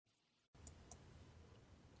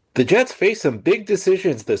The Jets face some big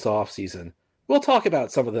decisions this offseason. We'll talk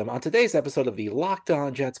about some of them on today's episode of the Locked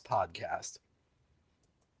On Jets podcast.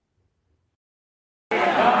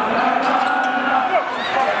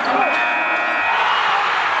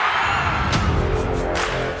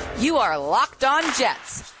 You are Locked On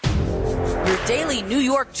Jets, your daily New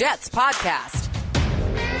York Jets podcast.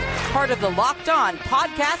 Part of the Locked On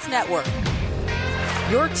Podcast Network,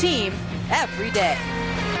 your team every day.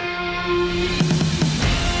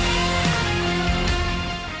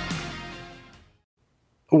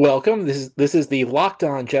 Welcome. This is the Locked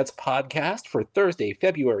On Jets podcast for Thursday,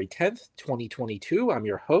 February 10th, 2022. I'm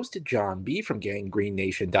your host, John B. from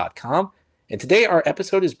GangGreenNation.com, and today our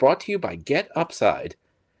episode is brought to you by Get Upside.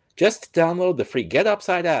 Just download the free Get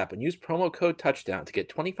Upside app and use promo code TOUCHDOWN to get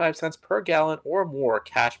 25 cents per gallon or more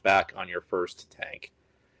cash back on your first tank.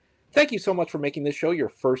 Thank you so much for making this show your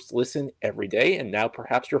first listen every day and now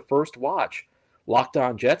perhaps your first watch. Locked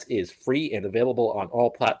On Jets is free and available on all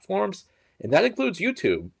platforms, and that includes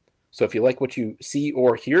YouTube. So if you like what you see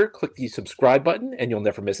or hear, click the subscribe button and you'll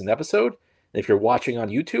never miss an episode. And if you're watching on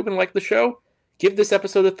YouTube and like the show, give this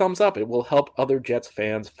episode a thumbs up. It will help other Jets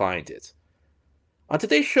fans find it. On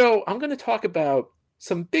today's show, I'm going to talk about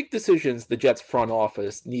some big decisions the Jets front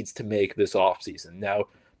office needs to make this offseason. Now,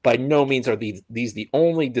 by no means are these the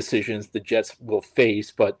only decisions the Jets will face,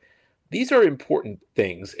 but these are important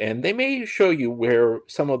things, and they may show you where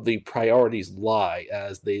some of the priorities lie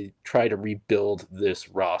as they try to rebuild this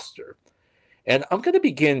roster. And I'm going to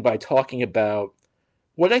begin by talking about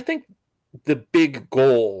what I think the big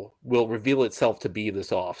goal will reveal itself to be this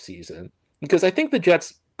offseason, because I think the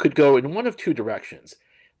Jets could go in one of two directions.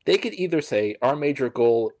 They could either say our major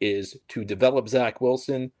goal is to develop Zach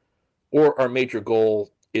Wilson, or our major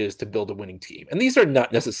goal is to build a winning team. And these are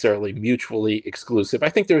not necessarily mutually exclusive. I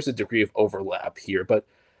think there's a degree of overlap here, but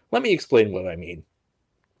let me explain what I mean.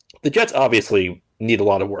 The Jets obviously need a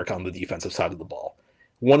lot of work on the defensive side of the ball.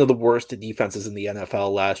 One of the worst defenses in the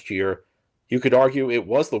NFL last year. You could argue it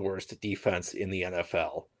was the worst defense in the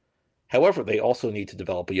NFL. However, they also need to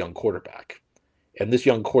develop a young quarterback. And this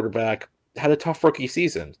young quarterback had a tough rookie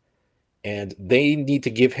season, and they need to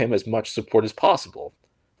give him as much support as possible.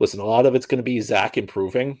 Listen, a lot of it's going to be Zach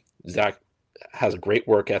improving. Zach has a great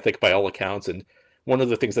work ethic by all accounts, and one of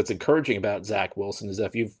the things that's encouraging about Zach Wilson is that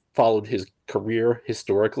if you've followed his career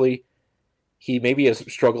historically, he maybe has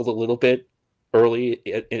struggled a little bit early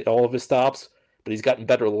in all of his stops, but he's gotten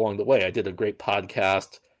better along the way. I did a great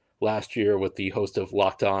podcast last year with the host of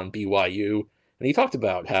Locked On BYU, and he talked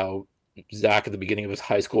about how Zach at the beginning of his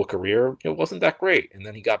high school career, it wasn't that great, and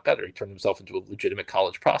then he got better. He turned himself into a legitimate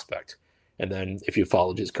college prospect. And then if you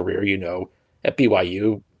followed his career, at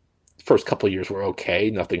BYU, first couple of years were okay,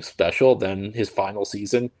 nothing special. Then his final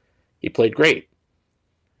season, he played great.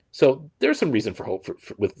 So there's some reason for hope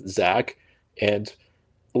with Zach, and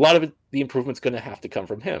a lot of the improvement's going to have to come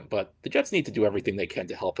from him. But the Jets need to do everything they can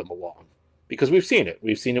to help him along, because we've seen it.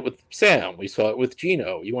 We've seen it with Sam. We saw it with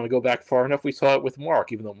Gino. You want to go back far enough, we saw it with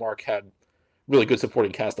Mark. Even though Mark had really good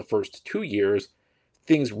supporting cast the first 2 years,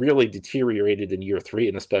 things really deteriorated in year 3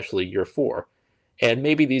 and especially year 4. And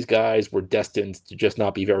maybe these guys were destined to just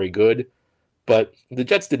not be very good, but the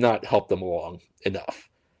Jets did not help them along enough.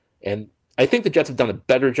 And I think the Jets have done a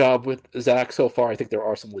better job with Zach so far. I think there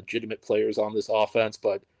are some legitimate players on this offense,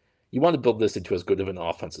 but you want to build this into as good of an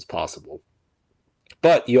offense as possible.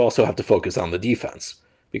 But you also have to focus on the defense,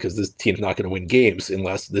 because this team's not going to win games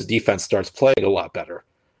unless this defense starts playing a lot better.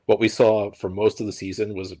 What we saw for most of the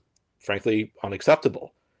season was frankly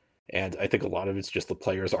unacceptable. And I think a lot of it's just the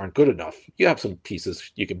players aren't good enough. You have some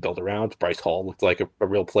pieces you can build around. Bryce Hall looked like a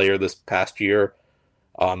real player this past year.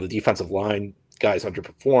 On the defensive line, guys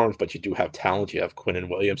underperformed, but you do have talent. You have Quinnen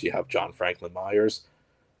Williams. You have John Franklin Myers.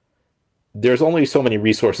 There's only so many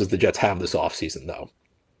resources the Jets have this offseason, though.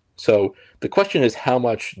 So the question is, how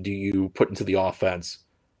much do you put into the offense?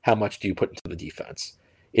 How much do you put into the defense?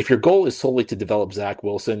 If your goal is solely to develop Zach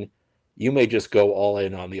Wilson, you may just go all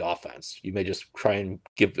in on the offense. You may just try and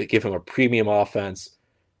give him a premium offense,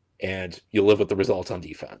 and you'll live with the results on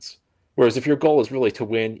defense. Whereas if your goal is really to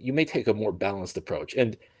win, you may take a more balanced approach.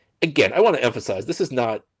 And again, I want to emphasize, this is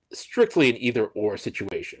not strictly an either-or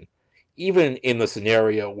situation. Even in the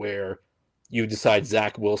scenario where you decide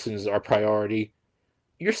Zach Wilson is our priority,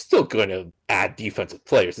 you're still going to add defensive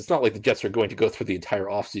players. It's not like the Jets are going to go through the entire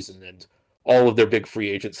offseason and all of their big free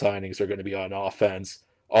agent signings are going to be on offense.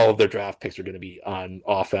 All of their draft picks are going to be on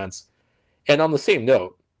offense. And on the same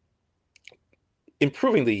note,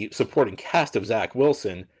 improving the supporting cast of Zach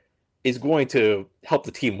Wilson is going to help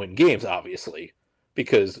the team win games, obviously,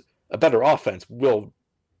 because a better offense will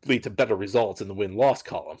lead to better results in the win-loss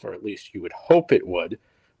column, or at least you would hope it would.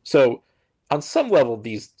 So on some level,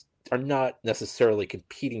 these are not necessarily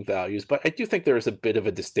competing values, but I do think there is a bit of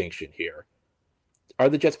a distinction here. Are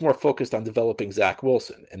the Jets more focused on developing Zach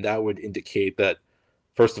Wilson? And that would indicate that,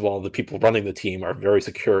 first of all, the people running the team are very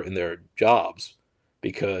secure in their jobs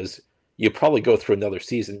because you probably go through another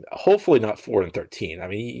season, hopefully not 4-13. I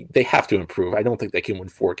mean, they have to improve. I don't think they can win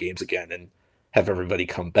 4 games again and have everybody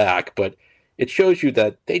come back, but it shows you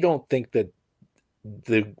that they don't think that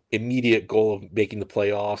the immediate goal of making the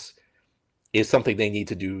playoffs is something they need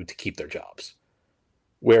to do to keep their jobs.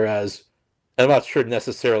 Whereas I'm not sure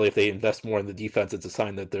necessarily if they invest more in the defense, it's a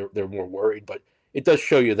sign that they're more worried, but it does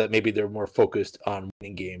show you that maybe they're more focused on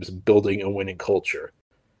winning games, building a winning culture.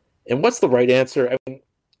 And what's the right answer? I mean,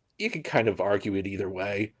 you can kind of argue it either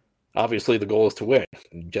way. Obviously, the goal is to win.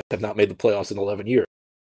 The Jets have not made the playoffs in 11 years.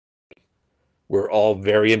 We're all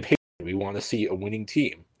very impatient. We want to see a winning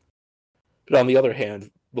team. But on the other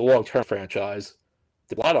hand, the long-term franchise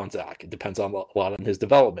depends a lot on Zach. It depends a lot on his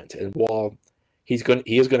development. And while he is going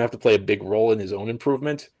to have to play a big role in his own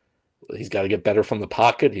improvement, he's got to get better from the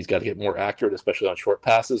pocket. He's got to get more accurate, especially on short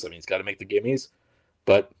passes. I mean, he's got to make the gimmies.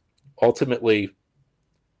 But ultimately,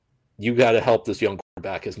 you got to help this young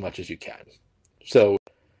quarterback as much as you can. So,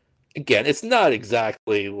 again, it's not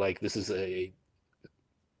exactly like this is a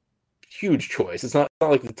huge choice. It's not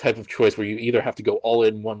like the type of choice where you either have to go all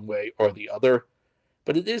in one way or the other.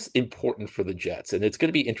 But it is important for the Jets, and it's going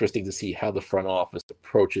to be interesting to see how the front office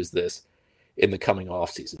approaches this in the coming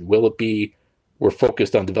offseason. Will it be we're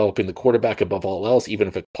focused on developing the quarterback above all else, even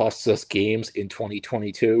if it costs us games in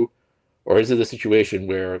 2022? Or is it a situation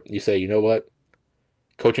where you say, you know what,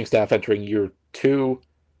 coaching staff entering year 2,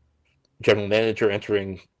 general manager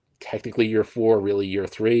entering technically year 4, really year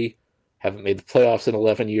 3, haven't made the playoffs in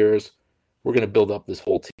 11 years, we're going to build up this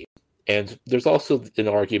whole team. And there's also an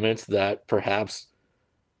argument that perhaps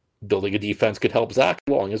building a defense could help Zach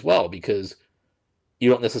along as well, because you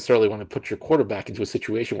don't necessarily want to put your quarterback into a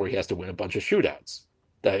situation where he has to win a bunch of shootouts.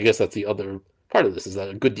 I guess that's the other part of this, is that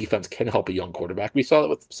a good defense can help a young quarterback. We saw that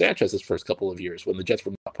with Sanchez's first couple of years when the Jets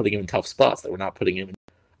were not putting him in tough spots. They were not putting him in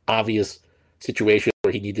obvious situations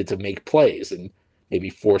where he needed to make plays and maybe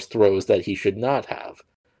force throws that he should not have.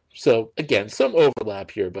 So, again, some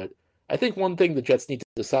overlap here, but I think one thing the Jets need to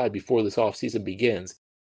decide before this offseason begins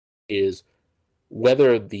is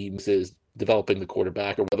whether this is developing the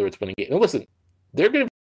quarterback or whether it's winning games. And listen, they're going to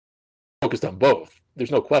be focused on both.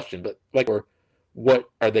 There's no question, but or what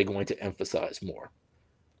are they going to emphasize more?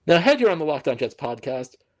 Now, ahead here on the Locked On Jets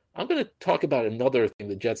podcast, I'm going to talk about another thing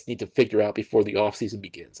the Jets need to figure out before the offseason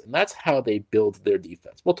begins, and that's how they build their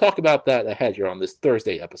defense. We'll talk about that ahead here on this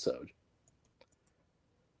Thursday episode.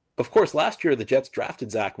 Of course, last year the Jets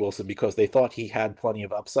drafted Zach Wilson because they thought he had plenty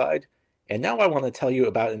of upside, and now I want to tell you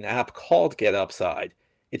about an app called Get Upside.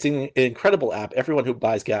 It's an incredible app everyone who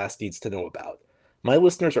buys gas needs to know about. My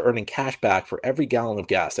listeners are earning cash back for every gallon of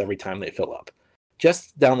gas every time they fill up.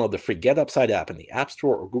 Just download the free Get Upside app in the App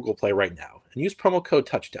Store or Google Play right now and use promo code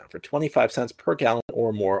Touchdown for 25 cents per gallon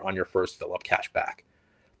or more on your first fill-up cash back.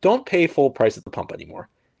 Don't pay full price at the pump anymore.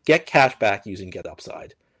 Get cash back using Get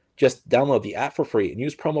Upside. Just download the app for free and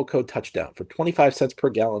use promo code Touchdown for 25 cents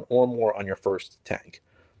per gallon or more on your first tank.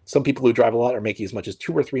 Some people who drive a lot are making as much as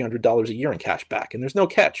 $200 or $300 a year in cash back, and there's no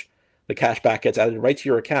catch. The cash back gets added right to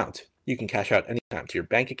your account. You can cash out anytime to your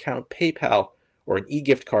bank account, PayPal, or an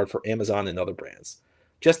e-gift card for Amazon and other brands.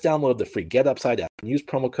 Just download the free Get Upside app and use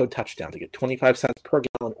promo code Touchdown to get 25 cents per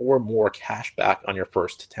gallon or more cash back on your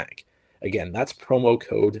first tank. Again, that's promo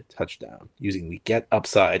code Touchdown using the Get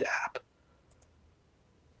Upside app.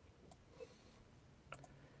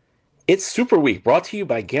 It's Super Week, brought to you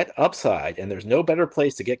by Get Upside, and there's no better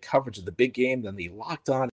place to get coverage of the big game than the Locked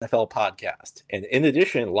On NFL podcast. And in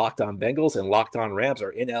addition, Locked On Bengals and Locked On Rams are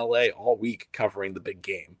in LA all week covering the big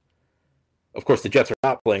game. Of course, the Jets are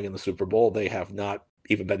not playing in the Super Bowl. They have not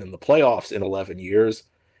even been in the playoffs in 11 years.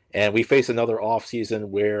 And we face another offseason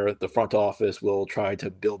where the front office will try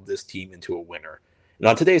to build this team into a winner. And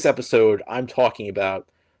on today's episode, I'm talking about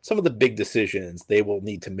some of the big decisions they will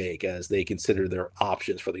need to make as they consider their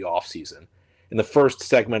options for the offseason. In the first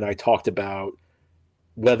segment, I talked about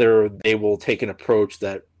whether they will take an approach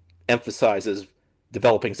that emphasizes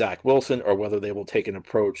developing Zach Wilson or whether they will take an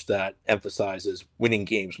approach that emphasizes winning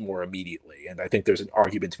games more immediately. And I think there's an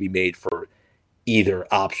argument to be made for either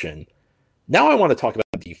option. Now I want to talk about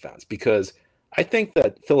defense, because I think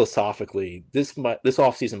that philosophically, this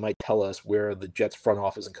offseason might tell us where the Jets front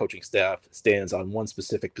office and coaching staff stands on one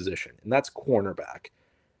specific position, and that's cornerback.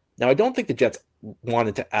 Now, I don't think the Jets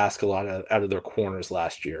wanted to ask a lot out of their corners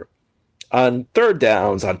last year. On third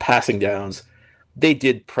downs, on passing downs, they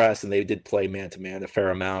did press and they did play man-to-man a fair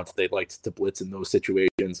amount. They liked to blitz in those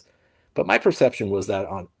situations. But my perception was that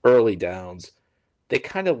on early downs, they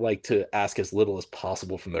kind of like to ask as little as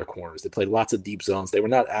possible from their corners. They played lots of deep zones. They were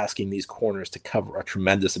not asking these corners to cover a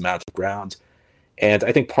tremendous amount of ground. And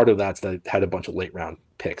I think part of that's that had a bunch of late round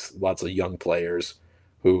picks, lots of young players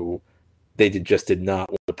who just did not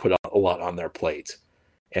want to put a lot on their plate.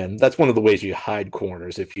 And that's one of the ways you hide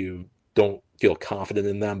corners if you don't feel confident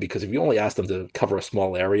in them, because if you only ask them to cover a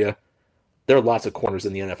small area, there are lots of corners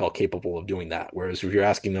in the NFL capable of doing that. Whereas if you're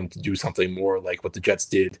asking them to do something more like what the Jets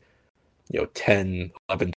did, 10,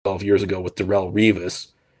 11, 12 years ago with Darrelle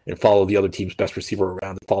Revis and follow the other team's best receiver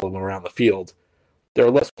around and follow them around the field, there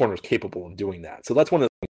are less corners capable of doing that. So that's one of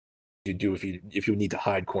the things you do if you need to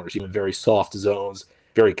hide corners, even very soft zones,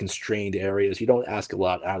 very constrained areas. You don't ask a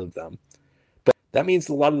lot out of them. But that means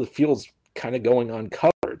a lot of the field's kind of going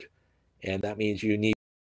uncovered. And that means you need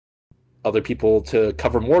other people to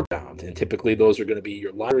cover more ground. And typically those are going to be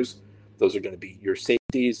your liners. Those are going to be your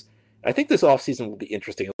safeties. I think this offseason will be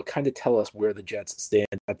interesting. It will kind of tell us where the Jets stand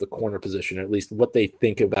at the corner position, or at least what they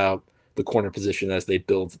think about the corner position as they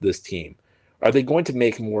build this team. Are they going to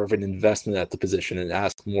make more of an investment at the position and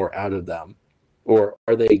ask more out of them? Or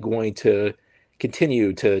are they going to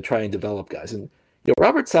continue to try and develop guys? And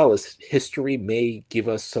Robert Saleh's history may give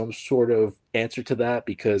us some sort of answer to that,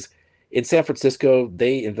 because in San Francisco,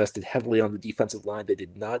 they invested heavily on the defensive line. They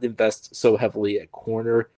did not invest so heavily at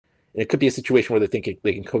corner. And it could be a situation where they think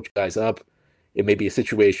they can coach guys up. It may be a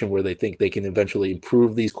situation where they think they can eventually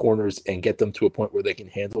improve these corners and get them to a point where they can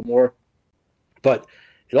handle more. But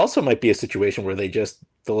it also might be a situation where they just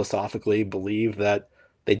philosophically believe that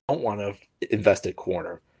they don't want to invest at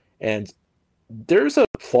corner. And there's a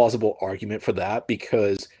plausible argument for that,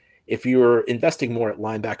 because if you're investing more at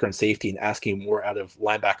linebacker and safety and asking more out of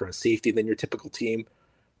linebacker and safety than your typical team,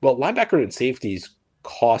 well, linebacker and safeties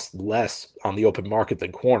cost less on the open market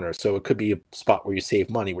than corners. So it could be a spot where you save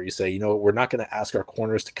money, where you say, we're not going to ask our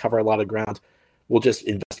corners to cover a lot of ground. We'll just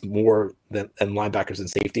invest more than linebackers and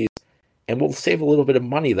safeties, and we'll save a little bit of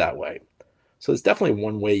money that way. So it's definitely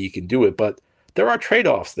one way you can do it, but there are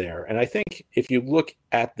trade-offs there. And I think if you look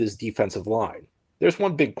at this defensive line, there's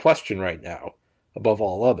one big question right now above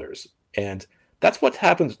all others. And that's what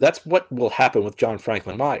happens. That's what will happen with John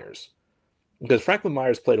Franklin Myers. Because Franklin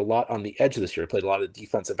Myers played a lot on the edge this year, played a lot of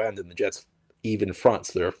defensive end in the Jets' even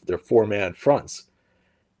fronts, their four-man fronts.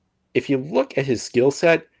 If you look at his skill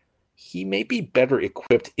set, he may be better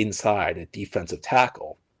equipped inside at defensive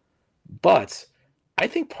tackle. But I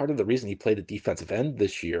think part of the reason he played at defensive end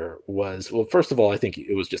this year was, well, first of all, I think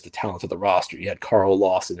it was just the talent of the roster. You had Carl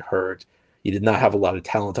Lawson hurt. You did not have a lot of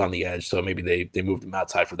talent on the edge, so maybe they moved him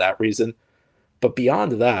outside for that reason. But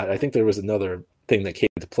beyond that, I think there was another thing that came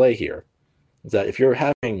into play here. Is that if you're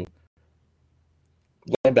having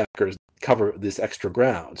linebackers cover this extra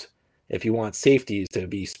ground, if you want safeties to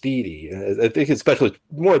be speedy, and I think especially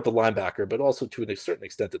more at the linebacker, but also to a certain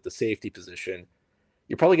extent at the safety position,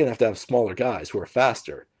 you're probably going to have smaller guys who are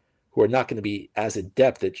faster, who are not going to be as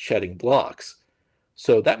adept at shedding blocks.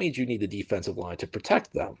 So that means you need the defensive line to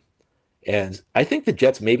protect them. And I think the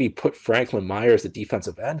Jets maybe put Franklin Myers at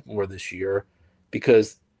defensive end more this year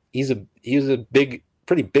because he's a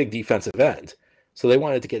pretty big defensive end. So they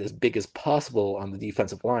wanted to get as big as possible on the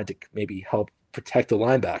defensive line to maybe help protect the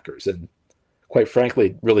linebackers. And quite frankly,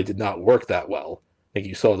 it really did not work that well. I think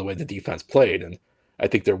you saw the way the defense played. And I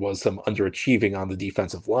think there was some underachieving on the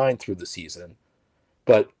defensive line through the season.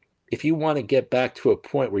 But if you want to get back to a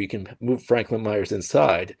point where you can move Franklin Myers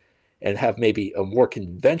inside and have maybe a more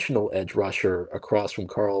conventional edge rusher across from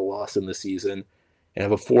Carl Lawson this season, and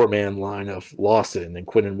have a four-man line of Lawson and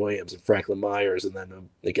Quinnen Williams and Franklin Myers, and then,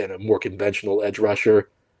 again, a more conventional edge rusher,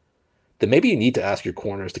 then maybe you need to ask your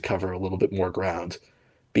corners to cover a little bit more ground.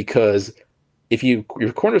 Because if your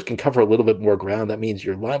corners can cover a little bit more ground, that means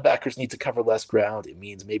your linebackers need to cover less ground. It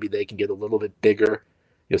means maybe they can get a little bit bigger.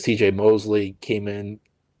 C.J. Mosley came in.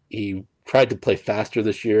 He tried to play faster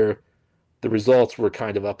this year. The results were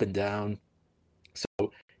kind of up and down.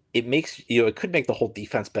 So it makes, it could make the whole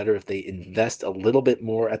defense better if they invest a little bit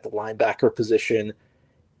more at the linebacker position.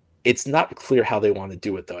 It's not clear how they want to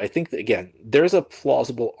do it, though. I think that, again, there's a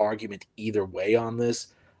plausible argument either way on this.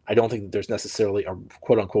 I don't think that there's necessarily a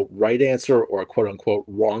quote-unquote right answer or a quote-unquote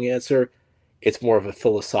wrong answer. It's more of a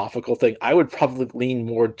philosophical thing. I would probably lean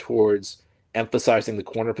more towards emphasizing the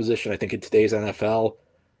corner position. I think in today's NFL,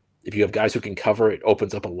 if you have guys who can cover, it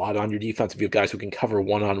opens up a lot on your defense. If you have guys who can cover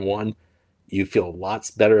one-on-one, you feel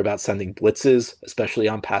lots better about sending blitzes, especially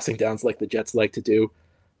on passing downs like the Jets like to do.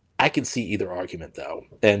 I can see either argument, though.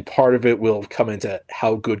 And part of it will come into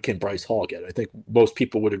how good can Bryce Hall get. I think most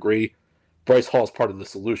people would agree Bryce Hall is part of the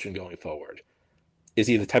solution going forward? Is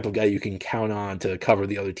he the type of guy you can count on to cover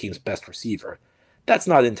the other team's best receiver? That's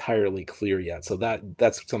not entirely clear yet, so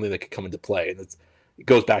that's something that could come into play. And it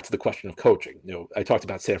goes back to the question of coaching. I talked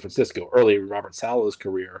about San Francisco earlier in Robert Sala's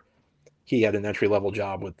career. He had an entry-level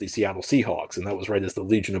job with the Seattle Seahawks, and that was right as the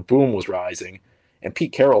Legion of Boom was rising. And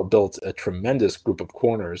Pete Carroll built a tremendous group of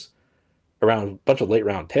corners around a bunch of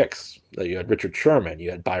late-round picks. You had Richard Sherman,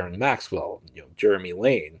 you had Byron Maxwell, Jeremy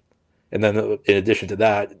Lane. And then in addition to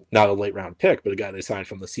that, not a late-round pick, but a guy they signed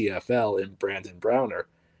from the CFL in Brandon Browner.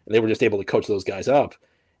 And they were just able to coach those guys up.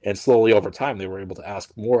 And slowly over time, they were able to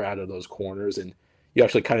ask more out of those corners. And you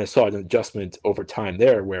actually kind of saw an adjustment over time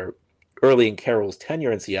there where early in Carroll's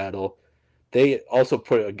tenure in Seattle, they also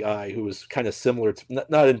put a guy who was kind of similar to,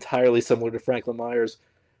 not entirely similar to Franklin Myers,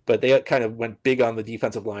 but they kind of went big on the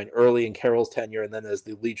defensive line early in Carroll's tenure. And then as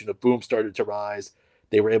the Legion of Boom started to rise,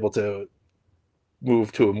 they were able to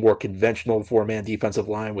move to a more conventional four-man defensive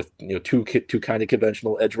line with two kind of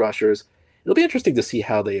conventional edge rushers. It'll be interesting to see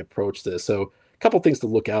how they approach this. So a couple things to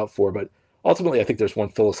look out for, but ultimately I think there's one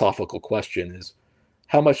philosophical question is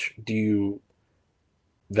how much do you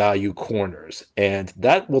value corners? And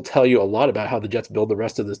that will tell you a lot about how the Jets build the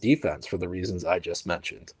rest of this defense for the reasons I just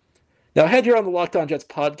mentioned. Now, ahead here on the Locked On Jets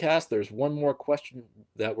podcast, there's one more question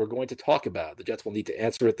that we're going to talk about. The Jets will need to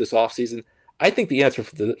answer it this offseason. I think the answer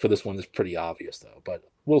for this one is pretty obvious, though, but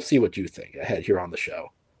we'll see what you think ahead here on the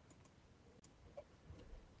show.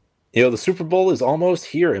 The Super Bowl is almost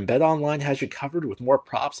here, and BetOnline has you covered with more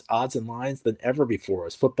props, odds, and lines than ever before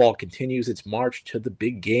as football continues its march to the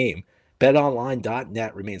big game.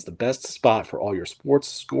 BetOnline.net remains the best spot for all your sports,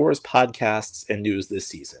 scores, podcasts, and news this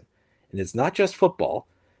season. And it's not just football.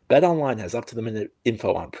 BetOnline has up-to-the-minute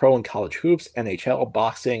info on pro and college hoops, NHL,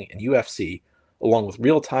 boxing, and UFC, along with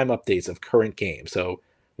real-time updates of current games. So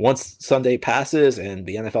once Sunday passes and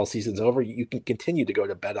the NFL season's over, you can continue to go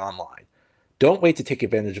to BetOnline. Don't wait to take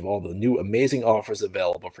advantage of all the new amazing offers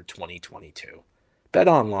available for 2022.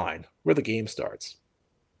 BetOnline, where the game starts.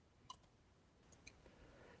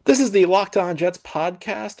 This is the Locked On Jets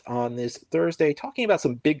podcast on this Thursday, talking about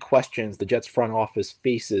some big questions the Jets front office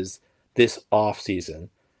faces this offseason.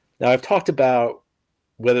 Now, I've talked about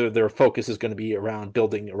whether their focus is going to be around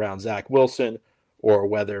building around Zach Wilson or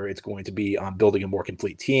whether it's going to be on building a more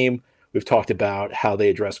complete team. We've talked about how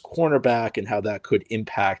they address cornerback and how that could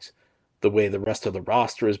impact the way the rest of the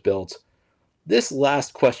roster is built. This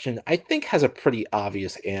last question, I think, has a pretty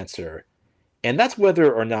obvious answer, and that's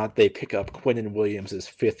whether or not they pick up Quinnen Williams'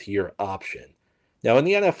 fifth-year option. Now, in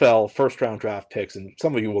the NFL, first-round draft picks, and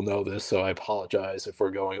some of you will know this, so I apologize if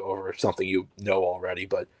we're going over something you know already,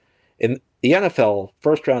 but in the NFL,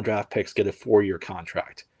 first-round draft picks get a 4-year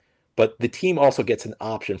contract, but the team also gets an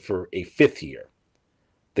option for a fifth year.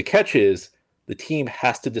 The catch is the team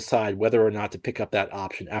has to decide whether or not to pick up that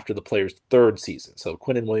option after the player's third season. So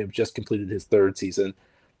Quinnen Williams just completed his third season.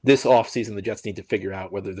 This offseason, the Jets need to figure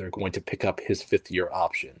out whether they're going to pick up his fifth-year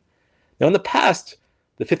option. Now, in the past,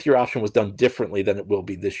 the fifth-year option was done differently than it will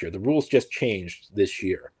be this year. The rules just changed this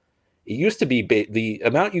year. It used to be the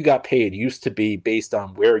amount you got paid used to be based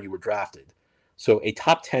on where you were drafted. So a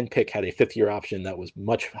top 10 pick had a fifth-year option that was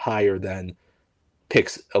much higher than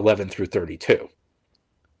picks 11 through 32.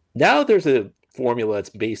 Now there's a formula that's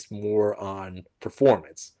based more on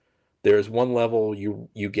performance. There's one level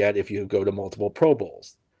you get if you go to multiple Pro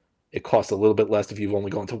Bowls. It costs a little bit less if you've only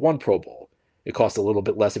gone to one Pro Bowl. It costs a little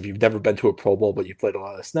bit less if you've never been to a Pro Bowl, but you've played a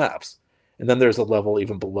lot of snaps. And then there's a level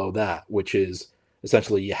even below that, which is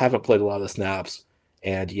essentially you haven't played a lot of snaps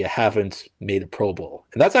and you haven't made a Pro Bowl.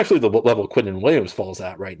 And that's actually the level Quinnen Williams falls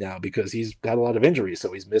at right now because he's had a lot of injuries,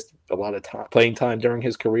 so he's missed a lot of playing time during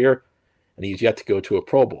his career, and he's yet to go to a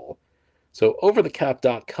Pro Bowl. So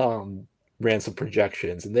overthecap.com ran some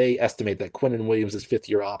projections, and they estimate that Quinnen Williams'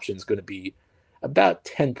 fifth-year option is going to be about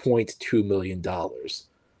 $10.2 million.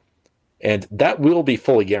 And that will be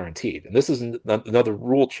fully guaranteed. And this is another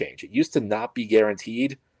rule change. It used to not be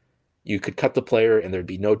guaranteed. You could cut the player and there'd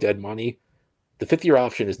be no dead money. The fifth-year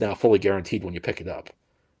option is now fully guaranteed when you pick it up.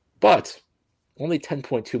 But only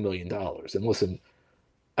 $10.2 million. And listen,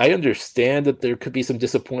 I understand that there could be some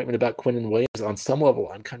disappointment about Quinnen Williams. On some level,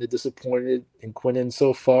 I'm kind of disappointed in Quinnen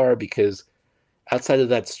so far because outside of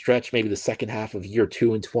that stretch, maybe the second half of year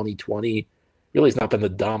 2 in 2020, really has not been the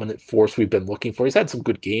dominant force we've been looking for. He's had some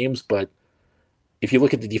good games, but if you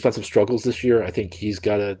look at the defensive struggles this year, I think he's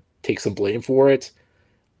got to take some blame for it.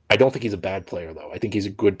 I don't think he's a bad player, though. I think he's a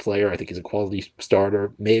good player. I think he's a quality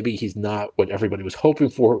starter. Maybe he's not what everybody was hoping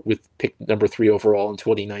for with pick number 3 overall in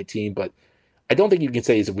 2019, but I don't think you can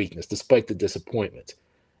say he's a weakness, despite the disappointment.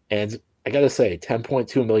 And I got to say,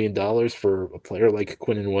 $10.2 million for a player like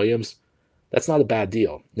Quinnen Williams, That's not a bad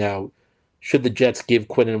deal. Now, should the Jets give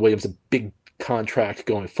Quinnen Williams a big contract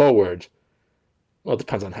going forward? Well, it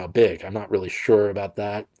depends on how big. I'm not really sure about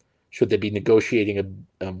that. Should they be negotiating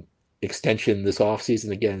a extension this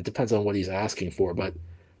offseason? Again, it depends on what he's asking for. But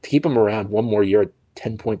to keep him around one more year at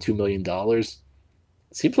 $10.2 million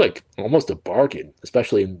seems like almost a bargain,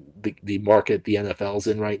 especially in the market the NFL's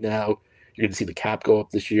in right now. You're going to see the cap go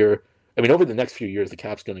up this year. I mean, over the next few years, the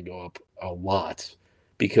cap's going to go up a lot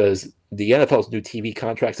because the NFL's new TV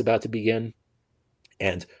contract's about to begin,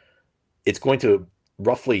 and it's going to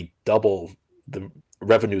roughly double the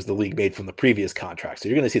revenues the league made from the previous contract. So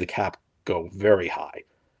you're going to see the cap go very high.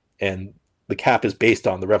 And the cap is based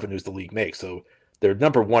on the revenues the league makes. So their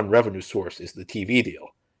number one revenue source is the TV deal.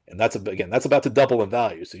 And that's about to double in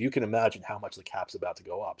value. So you can imagine how much the cap's about to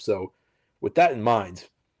go up. So with that in mind,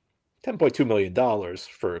 $10.2 million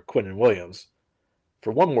for Quinnen Williams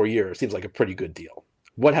for one more year seems like a pretty good deal.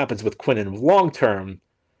 What happens with Quinnen long term?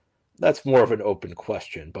 That's more of an open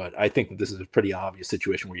question, but I think that this is a pretty obvious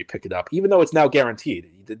situation where you pick it up, even though it's now guaranteed.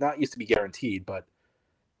 It did not used to be guaranteed, but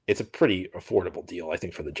it's a pretty affordable deal, I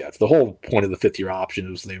think, for the Jets. The whole point of the fifth-year option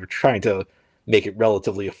was they were trying to make it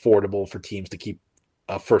relatively affordable for teams to keep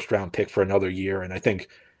a first-round pick for another year, and I think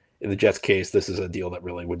in the Jets' case, this is a deal that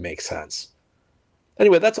really would make sense.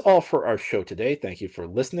 Anyway, that's all for our show today. Thank you for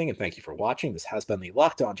listening, and thank you for watching. This has been the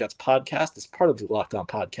Locked On Jets podcast. It's part of the Locked On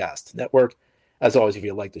Podcast Network. As always, if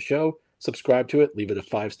you like the show, subscribe to it, leave it a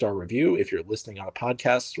 5-star review if you're listening on a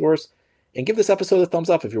podcast source, and give this episode a thumbs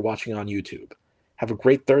up if you're watching on YouTube. Have a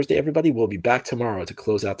great Thursday, everybody. We'll be back tomorrow to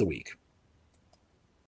close out the week.